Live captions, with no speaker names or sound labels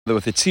that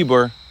with the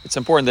tzibur, it's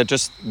important that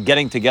just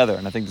getting together,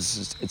 and I think this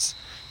is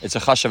it's a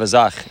chashav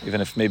azach,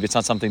 even if maybe it's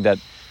not something that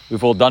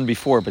we've all done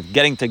before, but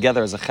getting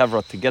together as a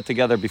chevra, to get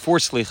together before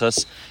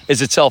slichas,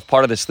 is itself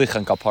part of the slicha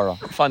and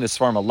kapara. We find this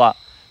farm a lot.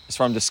 This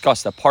farm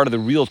discussed that part of the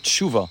real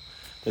tshuva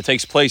that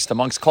takes place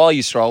amongst Klal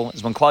Yisrael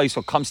is when Klal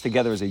Yisrael comes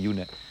together as a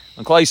unit.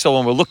 When Klal Yisrael,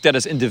 when we're looked at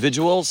as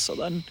individuals, so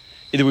then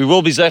either we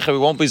will be zeicha, we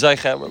won't be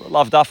zeicha.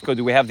 Lav dafka,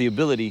 do we have the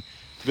ability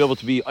to be able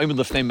to be oimid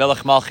lefnei melech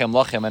malchem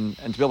lachem, and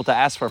to be able to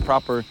ask for a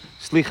proper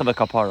slicha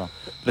v'kapara.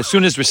 But as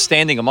soon as we're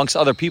standing amongst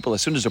other people,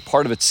 as soon as we're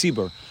part of a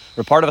tzibur,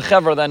 we're part of a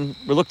chevra, then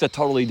we're looked at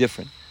totally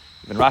different.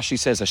 Even Rashi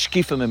says,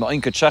 "Ashkifim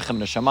ima'in kachechem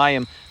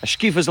neshamayim."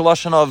 Ashkif is a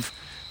lashon of,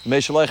 the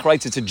Meishalech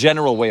writes, it's a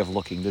general way of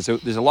looking. There's a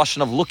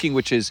lashon of looking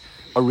which is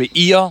a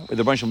re'iyah, where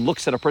the Rebbe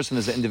looks at a person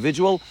as an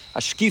individual.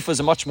 Ashkif is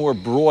a much more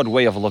broad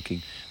way of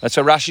looking. That's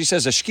why Rashi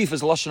says, Ashkif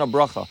is a lashon of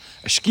bracha.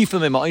 Ashkifim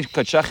ima'in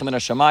kachechem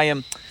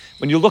neshamayim.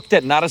 When you're looked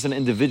at not as an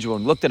individual,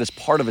 and looked at as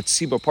part of a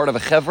tzibur, part of a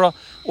chevra,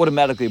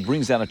 automatically it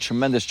brings down a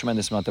tremendous,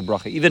 tremendous amount of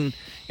bracha. Even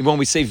when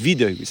we say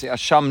vidoy, we say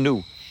Hashem nu.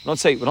 We don't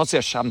say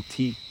Hashem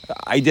ti.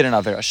 I did an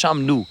aver.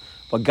 Hashem nu.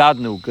 But God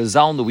knew,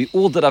 Gazal knew, we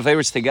all did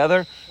Averis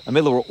together, and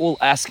we're all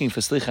asking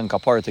for Slicha and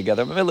Kapara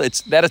together.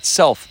 It's that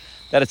itself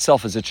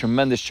is a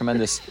tremendous,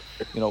 limut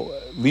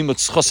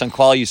schus and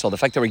Klal Yisrael. The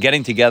fact that we're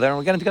getting together,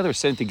 we're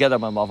sitting together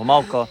by Malav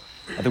Malka.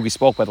 I think we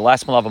spoke by the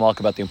last Malav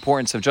Malka about the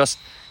importance of just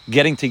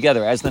getting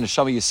together. As the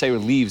Neshama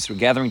Yisrael leaves, we're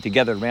gathering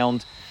together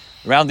around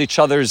each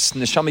other's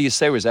Neshama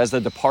Yisrael as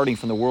they're departing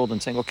from the world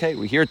and saying, okay,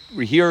 we're here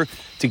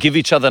to give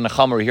each other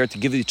Nechama, we're here to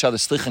give each other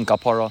Slicha and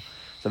Kapara.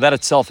 So that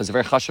itself is a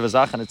very chashav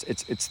azach, and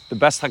it's the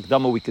best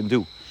hakdama we can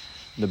do.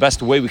 The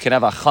best way we can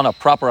have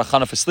proper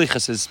achana for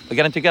slichas is by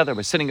getting together,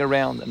 by sitting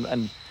around,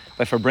 and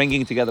by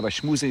bringing together, by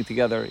schmoozing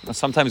together.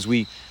 Sometimes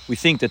we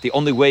think that the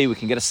only way we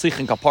can get a slich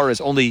and kapara is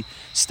only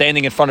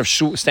standing in front of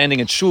standing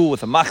in shul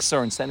with a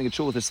machzor and standing in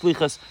shul with the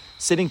slichas,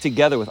 sitting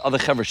together with other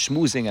chevra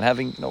schmoozing and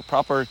having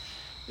proper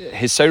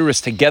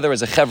hisayrus together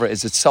as a chevra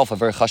is itself a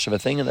very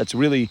chashav thing, and that's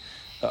really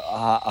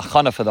a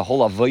chana for the whole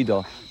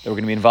avodah that we're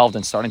going to be involved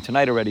in starting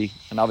tonight already,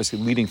 and obviously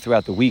leading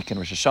throughout the week in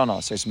Rosh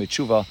Hashanah, Seis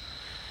Mitzvah,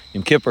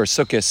 Yom Kippur,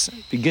 Sukkot.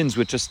 Begins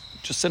with just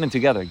sitting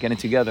together, getting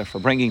together, for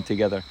bringing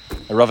together.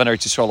 The Rav in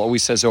Eretz Yisrael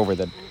always says over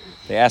that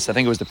they asked, I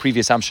think it was the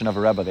previous Amshin of a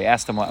Rebbe, they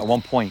asked him at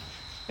one point,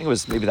 I think it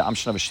was maybe the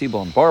Amshin of a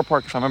Shtibel in Borough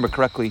Park, if I remember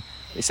correctly.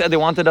 They said they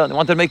wanted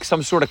to make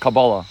some sort of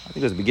Kabbalah. I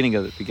think it was the beginning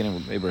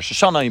of maybe Rosh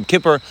Hashanah, Yom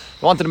Kippur.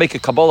 They wanted to make a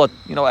Kabbalah,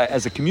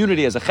 as a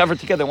community, as a chevra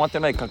together. They wanted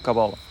to make a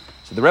Kabbalah.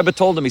 So the Rebbe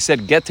told him, he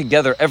said, get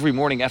together every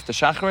morning after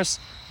Shacharis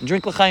and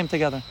drink l'chaim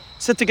together.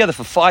 Sit together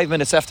for 5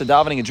 minutes after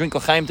davening and drink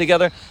l'chaim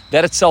together.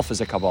 That itself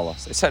is a Kabbalah.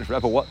 So they said,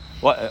 Rebbe,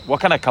 what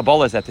kind of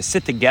Kabbalah is that? To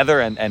sit together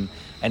and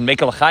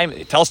make a l'chaim?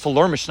 It tells us to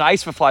learn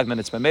Mishnayos for 5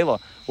 minutes. Memela.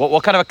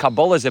 What kind of a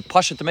Kabbalah is it?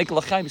 Pasha to make a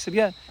l'chaim? He said,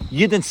 yeah.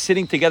 Yidden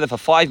sitting together for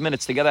 5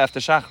 minutes together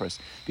after Shacharis.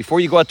 Before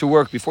you go out to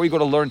work, before you go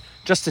to learn,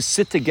 just to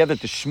sit together,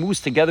 to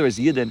shmooze together as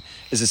Yidden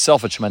is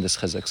itself a tremendous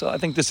chizuk. So I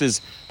think this is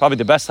probably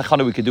the best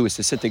hachana we could do, is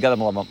to sit together,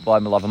 by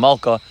Malav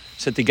Malka,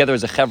 sit together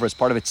as a chevra, as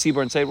part of a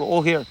tzibur, and say, we're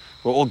all here.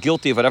 We're all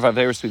guilty of whatever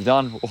averis we've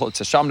done.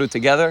 It's a shamnu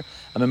together,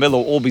 and the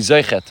middle will all be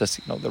zeichet.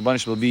 The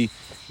Rebbeinu will be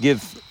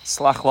give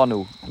slach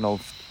lanu,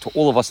 to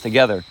all of us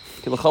together.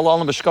 We're all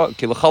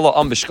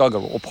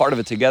part of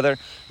it together.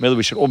 Maybe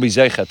we should all be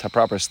zeichet to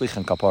proper slich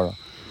and kapara.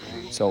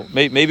 So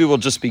maybe we'll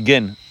just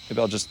begin.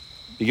 Maybe I'll just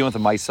begin with a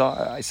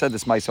maisa. I said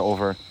this maisa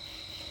over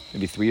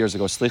maybe 3 years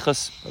ago,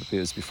 slichas, but it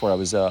was before I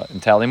was in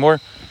Tallimore.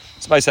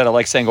 It's a maisa that I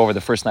like saying over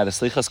the first night of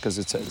slichas, because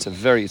it's a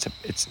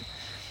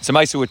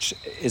maisa which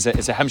is a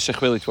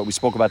hemshech really to what we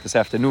spoke about this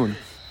afternoon.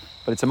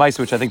 But it's a maisa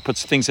which I think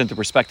puts things into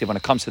perspective when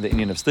it comes to the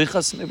Indian of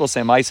slichas. Maybe we'll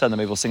say maisa, and then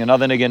maybe we'll sing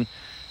another niggin.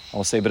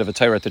 I'll say a bit of a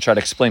Torah to try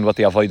to explain what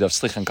the avodah of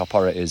slich and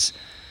kapara is.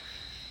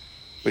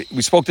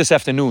 We spoke this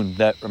afternoon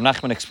that Rav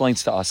Nachman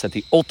explains to us that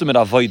the ultimate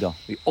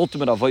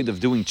avodah of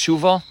doing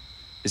tshuva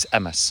is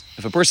emes.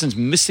 If a person's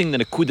missing the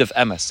nekud of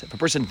emes, if a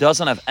person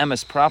doesn't have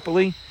emes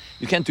properly,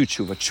 you can't do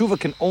tshuva. Tshuva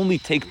can only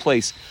take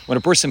place when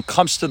a person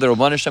comes to the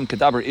Rabban Hashem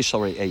kedaber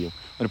ishal re'eyu.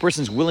 When a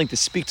person's willing to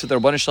speak to the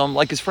Rabban Hashem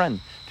like his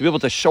friend, to be able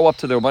to show up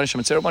to the Rabban Hashem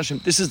and say, Rabban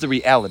Hashem, this is the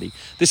reality.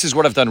 This is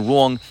what I've done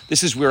wrong.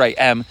 This is where I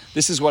am.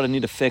 This is what I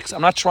need to fix.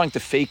 I'm not trying to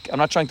fake. I'm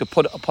not trying to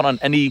put on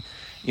any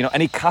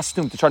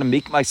costume to try to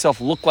make myself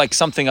look like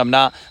something I'm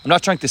not. I'm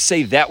not trying to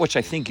say that which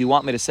I think you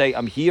want me to say.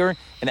 I'm here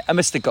in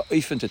emestika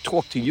oifen to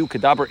talk to you,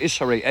 kedaber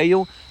isharei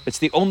eyu. It's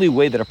the only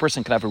way that a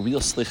person can have a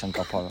real slich and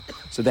kapara.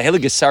 So the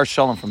Heilige Sar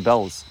Shalom from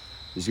Belz,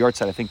 his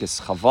yahrzeit, I think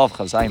is Chavav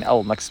Chavzayin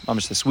El next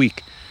mamish this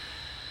week.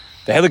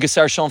 The Heilige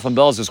Sar Shalom from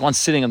Belz was once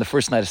sitting on the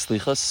first night of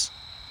slichas.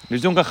 He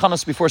was doing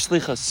gachanos before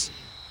slichas.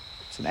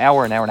 It's an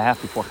hour and a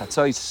half before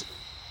chatzos.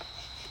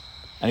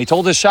 And he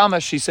told his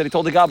shamash, he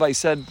told the Gabbai, he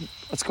said,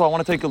 let's go, I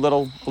want to take a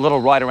little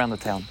ride around the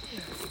town.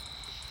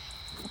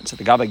 So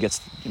the Gabbai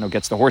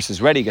gets the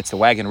horses ready, gets the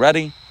wagon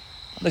ready.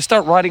 And they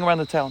start riding around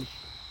the town.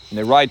 And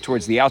they ride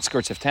towards the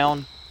outskirts of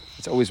town.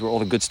 It's always where all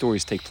the good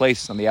stories take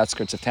place, on the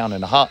outskirts of town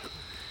in a hut.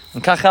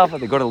 In Kachava,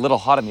 they go to a little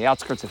hut in the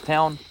outskirts of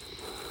town.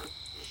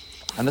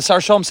 And the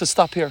Sar Shalom says,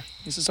 stop here.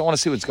 He says, I want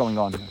to see what's going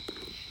on here.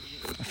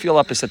 I feel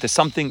up is that there's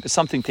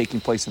something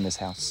taking place in this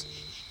house.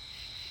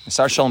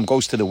 Sar Shalom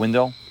goes to the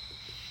window,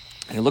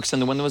 and he looks in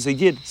the window as a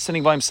yid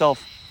sitting by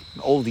himself,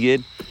 an old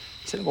yid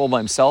sitting all by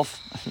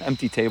himself at an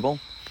empty table.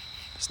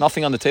 There's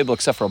nothing on the table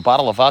except for a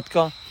bottle of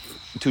vodka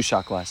and 2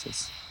 shot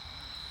glasses.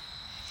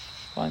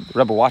 Fine. The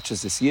Rebbe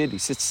watches this yid. He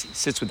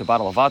sits with the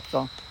bottle of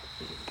vodka,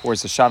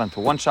 pours a shot into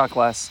 1 shot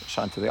glass, a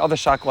shot into the other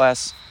shot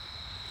glass.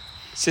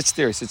 He sits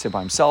there by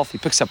himself. He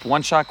picks up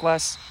 1 shot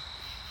glass,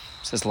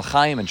 says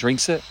l'chaim, and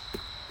drinks it.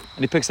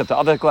 And he picks up the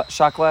other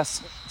shot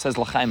glass, says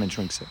l'chaim, and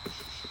drinks it.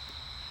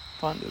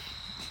 Fine.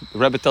 The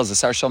Rebbe tells the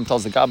Sar Shalom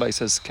tells the Gabbai, he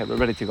says, okay, we're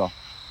ready to go.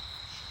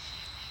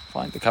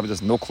 Fine. The Gabbai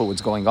has no clue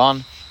what's going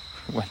on.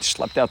 Went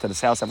schlepped out to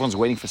this house. Everyone's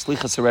waiting for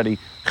Selichos already.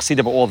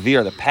 Chassidim are all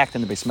there. They're packed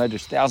in the Beis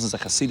Medrash. Thousands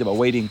of Chassidim are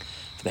waiting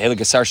for the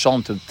Heilige Sar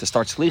Shalom to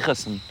start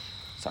Selichos. And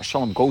Sar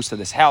Shalom goes to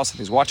this house and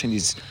he's watching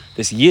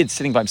this yid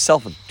sitting by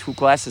himself with 2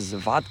 glasses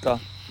of vodka.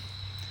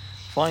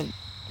 Fine.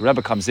 The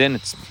Rebbe comes in.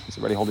 He's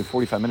already holding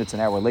 45 minutes, an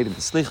hour late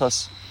into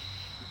Selichos.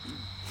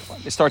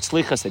 They start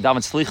Selichos. They daven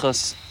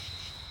Selichos.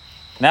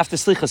 And after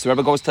Selichos, the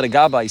Rebbe goes to the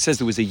Gabbai. He says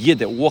there was a yid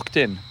that walked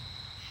in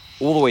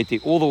all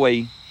the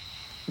way,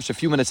 just a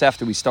few minutes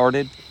after we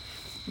started.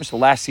 It was the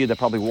last year that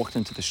probably walked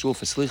into the shul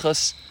for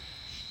Selichos.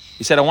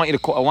 He said, I want you to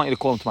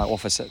call him to my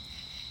office.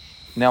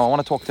 Now I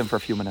want to talk to him for a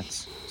few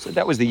minutes. So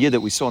that was the yid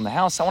that we saw in the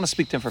house. I want to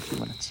speak to him for a few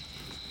minutes.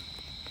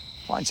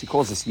 Fine, so he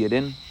calls this yid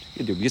in.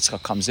 Yid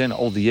Yitzchak comes in,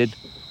 old yid.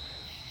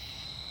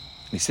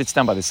 And he sits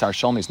down by the Sar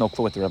Shalom. He has no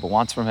clue what the Rebbe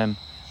wants from him.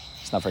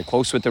 He's not very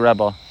close with the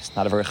Rebbe. He's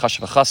not a very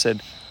chashav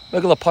chassid.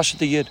 Regular pashat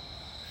the yid.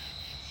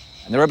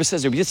 And the Rebbe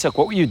says, Rebbe Yitzchak,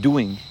 what were you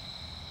doing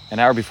an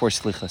hour before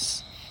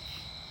Selichos?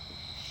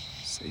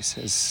 So he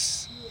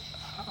says,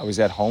 I was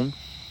at home.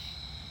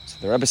 So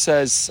the Rebbe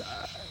says,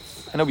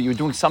 I know, but you were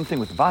doing something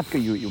with vodka.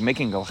 You were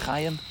making a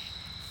l'chaim.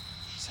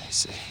 So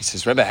he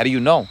says, Rebbe, how do you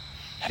know?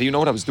 How do you know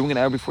what I was doing an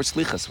hour before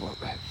Selichos?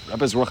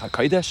 Rebbe's Ruach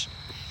HaKodesh?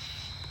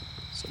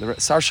 So the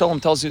Sar Shalom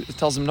tells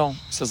him no. He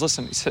says,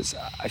 listen, he says,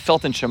 I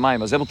felt in Shemayim, I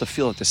was able to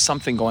feel that there's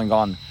something going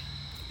on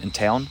in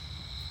town.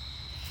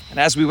 And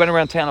as we went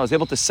around town, I was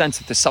able to sense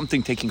that there's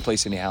something taking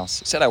place in your house.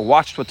 He said, I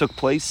watched what took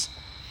place.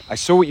 I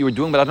saw what you were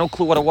doing, but I had no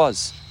clue what it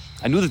was.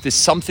 I knew that there's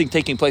something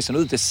taking place. I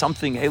knew that there's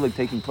something Helig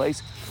taking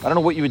place. I don't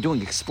know what you were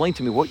doing. Explain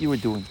to me what you were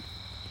doing.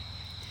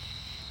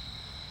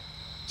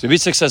 So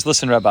Yitzchak says,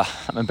 listen, Rebbe,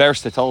 I'm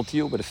embarrassed to tell it to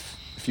you, but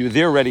if you were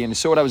there already and you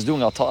saw what I was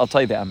doing, I'll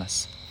tell you the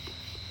emes.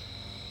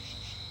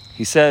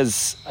 He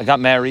says, I got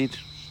married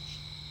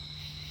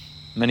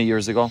many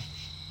years ago.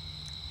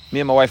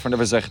 Me and my wife were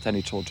never zeichet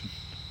any children.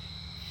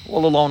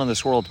 All alone in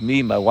this world,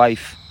 me, my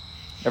wife,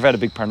 never had a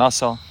big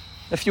parnasa.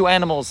 A few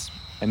animals,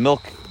 my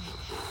milk,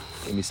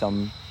 gave me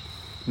some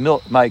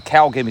milk. My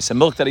cow gave me some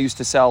milk that I used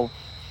to sell.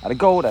 I had a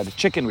goat, I had a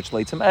chicken, which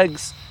laid some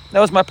eggs. That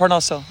was my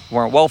parnasa. We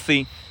weren't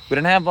wealthy. We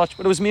didn't have much,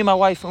 but it was me and my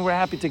wife, and we were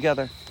happy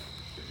together.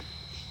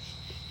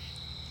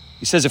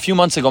 He says, a few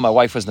months ago, my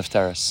wife was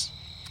nefteres.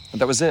 And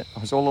that was it. I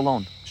was all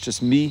alone. It's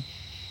just me.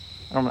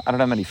 I don't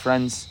have many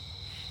friends.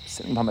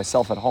 Sitting by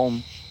myself at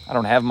home. I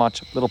don't have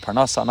much. A little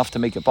parnasa, enough to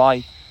make it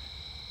by.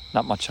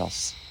 Not much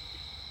else.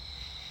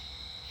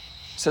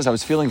 He says, I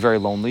was feeling very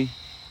lonely.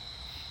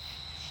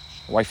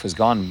 My wife was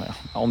gone, my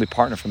only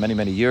partner for many,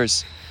 many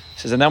years.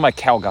 He says, and now my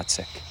cow got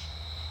sick.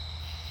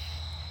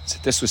 He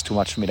said, this was too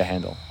much for me to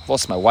handle. I've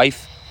lost my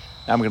wife.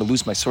 Now I'm going to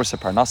lose my source of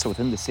parnasa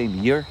within the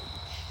same year.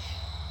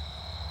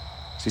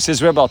 So he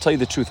says, Rebbe, I'll tell you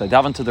the truth. I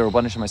davened to the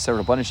Rabban Hashem. I said,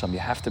 Rabban Hashem, you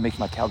have to make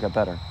my cow get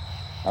better.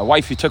 My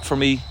wife you took from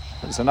me,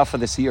 it was enough for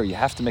this year. You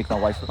have to make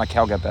my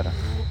cow get better.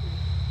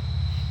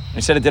 And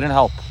he said, it didn't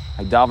help.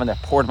 I davened, I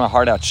poured my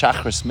heart out.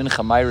 Shachris,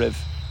 Mincha, Ma'ariv.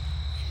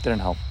 Didn't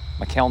help.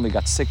 My cow only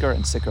got sicker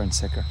and sicker and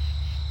sicker.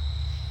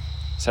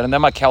 He said, and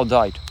then my cow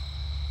died.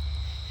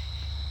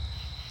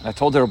 And I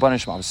told the Rabban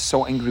Hashem, I was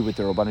so angry with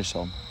the Rabban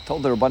Hashem. I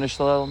told the Rabban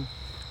Hashem,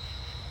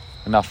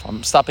 enough,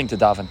 I'm stopping to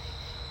daven.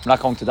 I'm not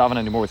going to daven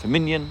anymore with a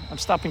minyan. I'm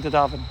stopping to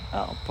daven.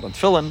 I'll put on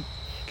tefillin,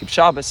 keep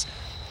Shabbos.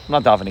 I'm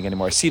not davening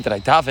anymore. I see that I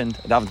davened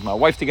for my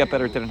wife to get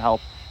better, it didn't help.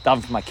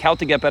 Davened for my cow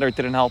to get better, it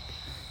didn't help.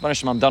 Rabban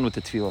Hashem, I'm done with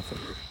the tefillah thing.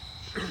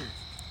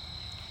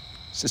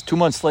 He says, 2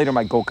 months later,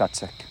 my goat got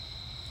sick.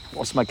 I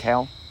lost my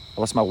cow, I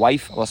lost my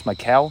wife, I lost my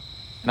cow,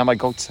 and now my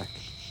goat's sick.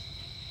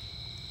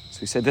 So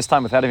he said, this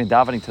time without even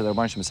davening to the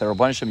Rabban Hashem, he said,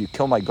 Rabban Hashem, you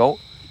kill my goat,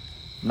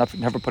 I'm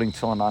never putting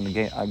tefillin on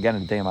again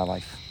in a day in my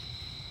life.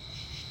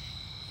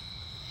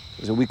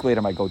 It was a week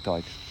later, my goat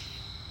died.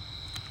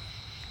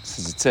 He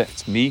says, it's it.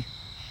 It's me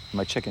and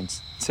my chickens.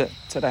 That's it.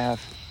 That's it I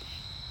have.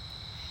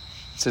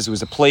 It says it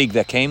was a plague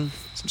that came,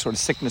 some sort of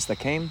sickness that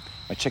came.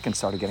 My chickens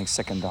started getting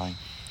sick and dying.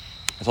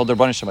 I told the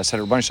Rabban Hashem, I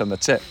said, Rabban Hashem,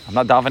 that's it. I'm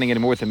not davening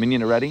anymore with a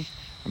minyan already.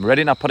 I'm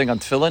already not putting on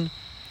tefillin.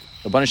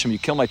 Rabban Hashem, you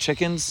kill my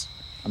chickens,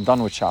 I'm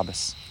done with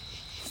Shabbos.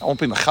 I won't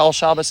be mechal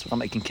Shabbos, but I'm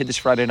making kiddush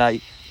Friday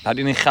night. Not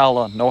eating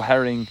challah, no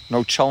herring,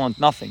 no cholent,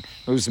 nothing.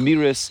 No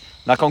zmiris,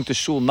 not going to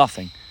shul,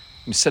 nothing.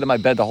 I'm sit in my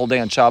bed the whole day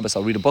on Shabbos.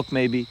 I'll read a book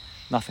maybe.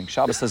 Nothing.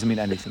 Shabbos doesn't mean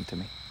anything to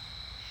me.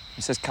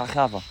 He says,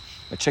 Kachava.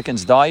 My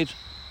chickens died.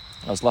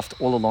 I was left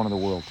all alone in the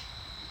world.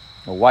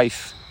 No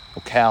wife,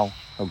 no cow,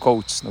 no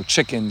goats, no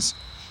chickens,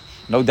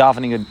 no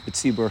davening at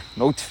tzibur,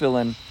 no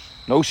tefillin,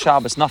 no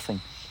Shabbos,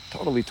 nothing.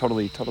 Totally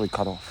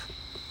cut off.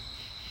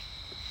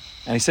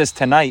 And he says,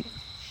 tonight,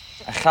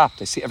 I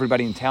see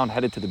everybody in town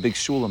headed to the big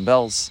shul and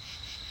bells.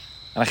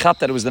 And I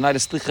chapped that it was the night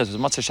of Slichas, it was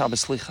Matzah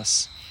Shabbos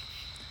Slichas.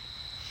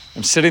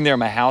 I'm sitting there in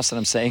my house and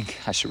I'm saying,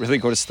 I should really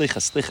go to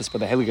Slichas, but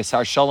the Heilige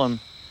Sar Shalom,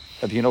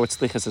 if you know what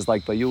Slichas is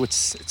like by you,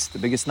 it's the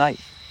biggest night.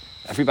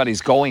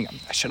 Everybody's going,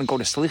 I shouldn't go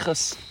to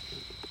Slichas.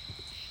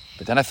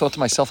 But then I thought to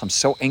myself, I'm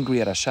so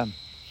angry at Hashem.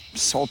 I'm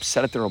so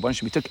upset at the Rabban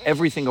Shem. He took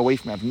everything away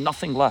from me. I have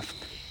nothing left.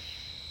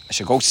 I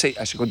should go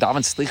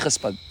daven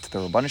Slichas, but to the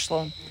Rabban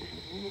Shalom.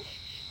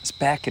 It's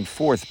back and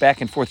forth.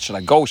 Should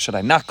I go? Should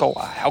I not go?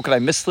 How could I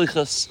miss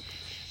Slichas?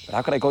 But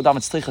how could I go daven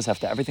Slichas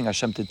after everything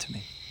Hashem did to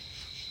me?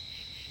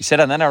 He said,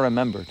 and then I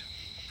remembered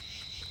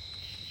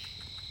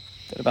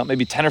that about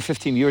maybe 10 or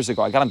 15 years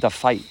ago, I got into a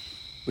fight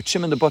with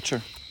Shimon the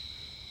Butcher.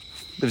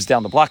 Lives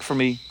down the block from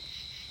me.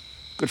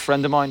 Good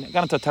friend of mine. I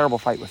got into a terrible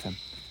fight with him.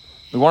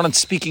 We weren't on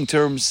speaking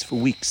terms for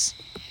weeks.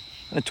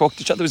 And I talked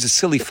to each other. It was a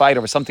silly fight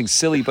over something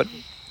silly, but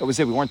that was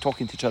it. We weren't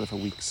talking to each other for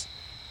weeks.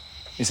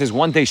 He says,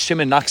 one day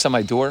Shimon knocks on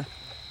my door.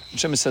 And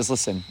Shimon says,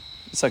 listen,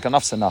 it's like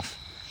enough's enough.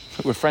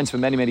 We're friends for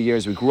many, many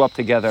years. We grew up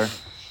together.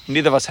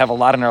 Neither of us have a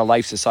lot in our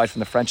lives aside from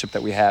the friendship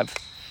that we have.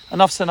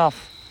 Enough's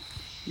enough.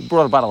 He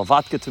brought a bottle of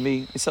vodka to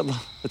me. He said,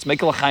 let's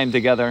make a l'chaim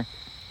together.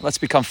 Let's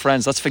become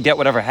friends. Let's forget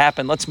whatever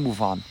happened. Let's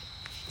move on.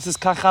 This is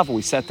kachava.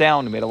 We sat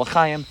down, we made a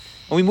l'chaim,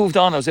 and we moved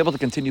on. I was able to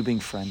continue being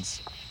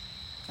friends.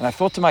 And I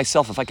thought to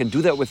myself, if I can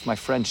do that with my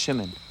friend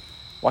Shimon,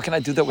 why can't I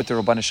do that with the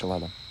Rabbanu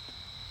Shalom?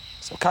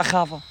 So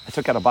kachava. I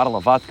took out a bottle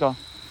of vodka.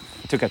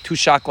 I took out 2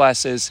 shot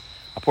glasses.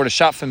 I poured a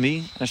shot for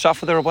me and a shot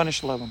for the Rabbanu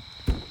Shalom.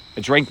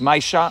 I drank my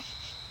shot.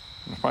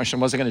 The Rabbanu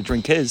Shalom wasn't going to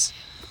drink his.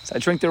 So I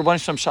drank the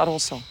Rabbanu Shalom shot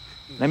also.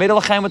 And I made a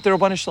l'chaim with the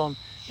Rabbanu Shalom.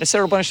 And I said,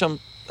 Rabbanu Shalom,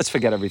 let's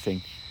forget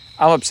everything.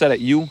 I'm upset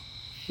at you.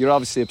 You're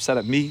obviously upset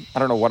at me. I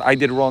don't know what I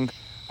did wrong.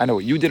 I know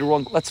what you did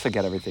wrong. Let's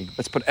forget everything.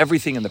 Let's put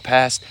everything in the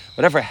past.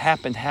 Whatever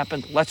happened.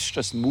 Let's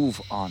just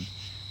move on.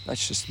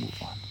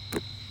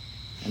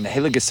 And the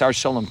Heilige Sar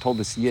Shalom told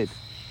this Yid,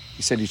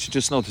 he said, you should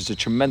just know there's a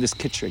tremendous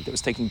kitrig that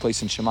was taking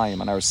place in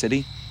Shemayim in our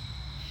city.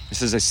 He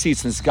says, I see,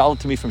 it's nisgaled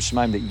to me from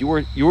Shemayim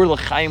that your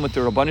l'chaim with the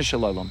Rabbanu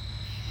Shalom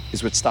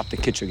is what stopped the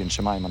kitrig in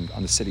Shemayim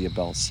on the city of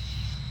Bells.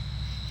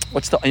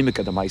 What's the Eimik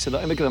of the Maisa? The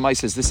Eimik of the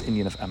Maisa is this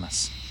Indian of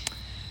Emes.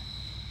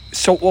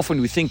 So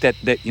often we think that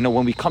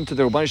when we come to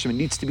the Rabban Hashem, it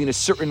needs to be in a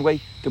certain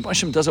way. The Rabban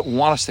Hashem doesn't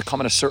want us to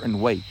come in a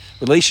certain way.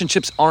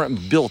 Relationships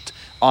aren't built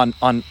on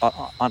a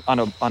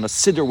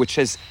siddur which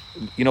has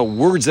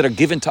words that are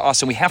given to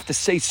us, and we have to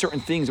say certain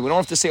things, and we don't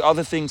have to say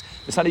other things.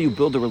 It's not how you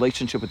build a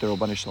relationship with the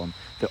Rabban Hashem.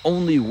 The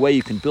only way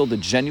you can build a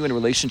genuine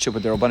relationship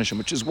with the Rabban Hashem,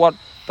 which is what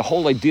the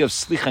whole idea of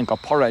slicha and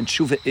kapara and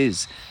tshuva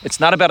is. It's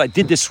not about I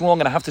did this wrong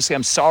and I have to say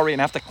I'm sorry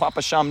and I have to klap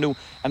Hashem nu,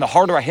 and the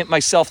harder I hit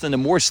myself, then the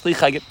more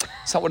slicha I get.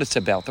 It's not what it's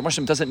about. The Rabban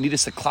Hashem doesn't need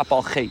us to klap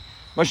al chay.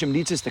 Rabban Hashem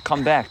needs us to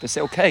come back, to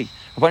say, okay,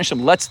 Rabban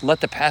Hashem, let's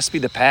let the past be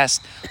the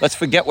past. Let's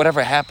forget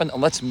whatever happened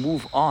and let's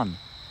move on.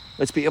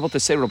 Let's be able to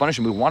say, Rabban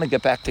Hashem, we want to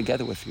get back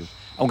together with you.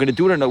 And we're going to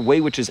do it in a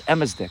way which is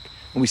emesdik.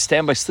 When we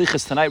stand by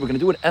slichas tonight, we're going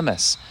to do it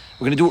emes.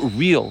 We're going to do it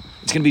real.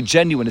 It's going to be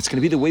genuine. It's going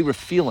to be the way we're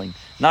feeling.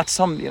 Not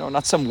some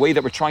way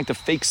that we're trying to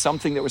fake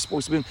something that we're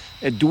supposed to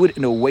be. Do it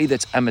in a way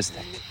that's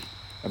emesdik.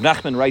 Rav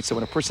Nachman writes that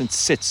when a person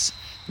sits,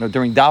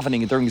 during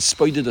davening and during his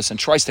spoidedus and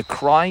tries to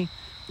cry,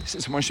 he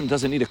says, Rabban Hashem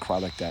doesn't need to cry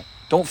like that.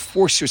 Don't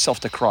force yourself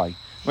to cry.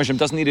 Rabban Hashem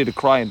doesn't need you to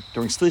cry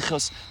during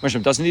Slichas. Rabban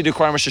Hashem doesn't need you to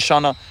cry in Rosh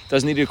Hashanah.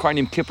 Doesn't need you to cry in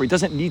Yom Kippur. He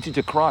doesn't need you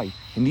to cry.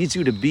 He needs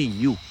you to be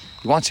you.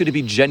 He wants you to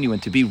be genuine,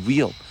 to be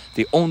real.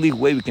 The only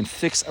way we can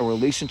fix our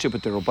relationship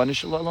with the Rabbanu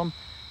Shalom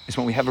is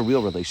when we have a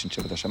real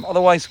relationship with Hashem.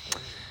 Otherwise,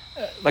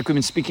 like we've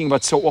been speaking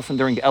about so often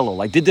during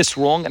Elul, I did this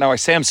wrong, and now I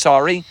say I'm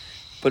sorry,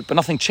 but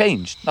nothing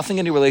changed. Nothing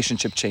in your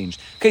relationship changed.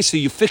 Okay, so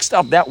you fixed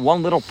up that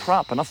one little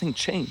prop, but nothing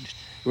changed.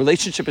 Your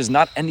relationship is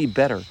not any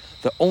better.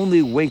 The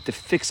only way to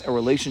fix a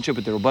relationship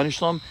with the Rabbanu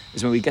Shalom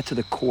is when we get to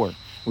the core.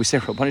 We say,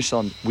 Rabbanu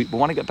Shalom, we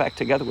want to get back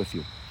together with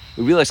you.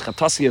 We realize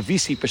Chatasi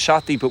Avisi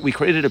Pashati, but we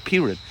created a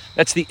period.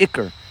 That's the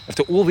Iker.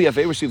 After all the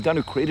Averis we've done,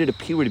 we created a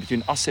period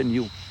between us and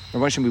you.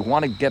 Rabbanu Shalom, we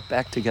want to get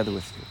back together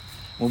with you.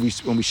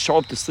 When we show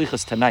up to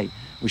Slichas tonight,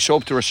 we show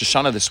up to Rosh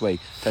Hashanah this way,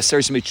 to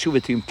Aseres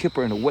Tshuva, to Yom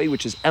Kippur in a way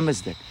which is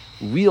emesdik,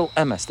 real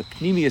emes, the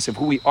pneumius of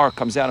who we are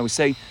comes out, and we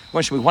say, Rabban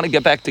Hashem, we want to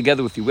get back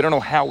together with you. We don't know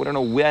how, we don't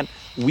know when,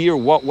 where,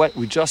 what.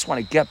 We just want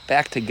to get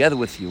back together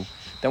with you.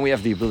 Then we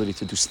have the ability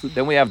to do.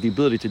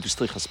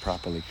 Slichas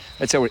properly.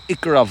 That's our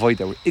Ikar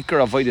Avodah. Our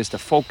Ikar Avodah is to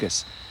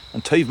focus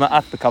on Toiv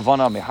Ma'at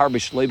B'Kavana, Mehar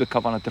B'Shlei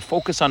B'Kavana, to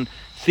focus on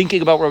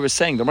thinking about what we're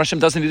saying. The Rabban Hashem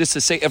doesn't need us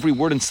to say every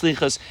word in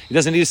Slichas. He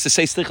doesn't need us to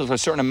say Slichas for a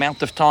certain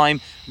amount of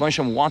time. Rabban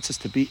Hashem wants us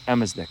to be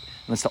emesdik. And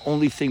that's the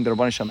only thing that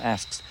Rabban Hashem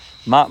asks.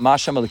 The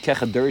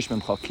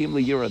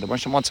Rabban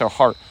Hashem wants our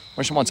heart. The Rabban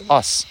Hashem wants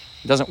us.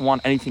 He doesn't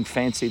want anything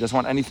fancy. He doesn't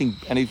want anything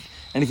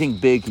anything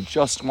big. He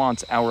just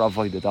wants our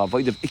avodah. The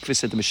avodah of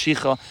ikvis at the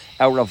Mashiach,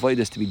 our avodah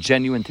is to be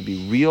genuine, to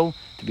be real,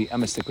 to be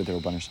emistic with the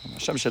Rabbanan Shalom.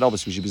 Hashem should help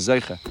us. We should be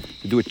zeicha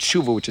to do a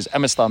tshuva, which is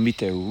emes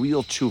la'amite, a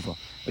real tshuva,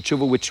 a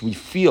tshuva which we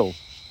feel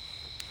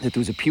that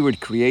there was a period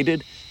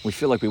created. We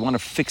feel like we want to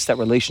fix that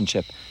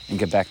relationship and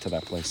get back to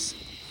that place.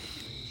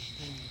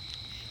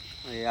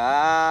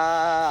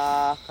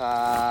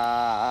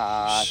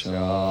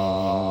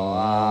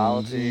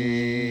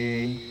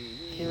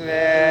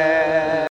 Shalti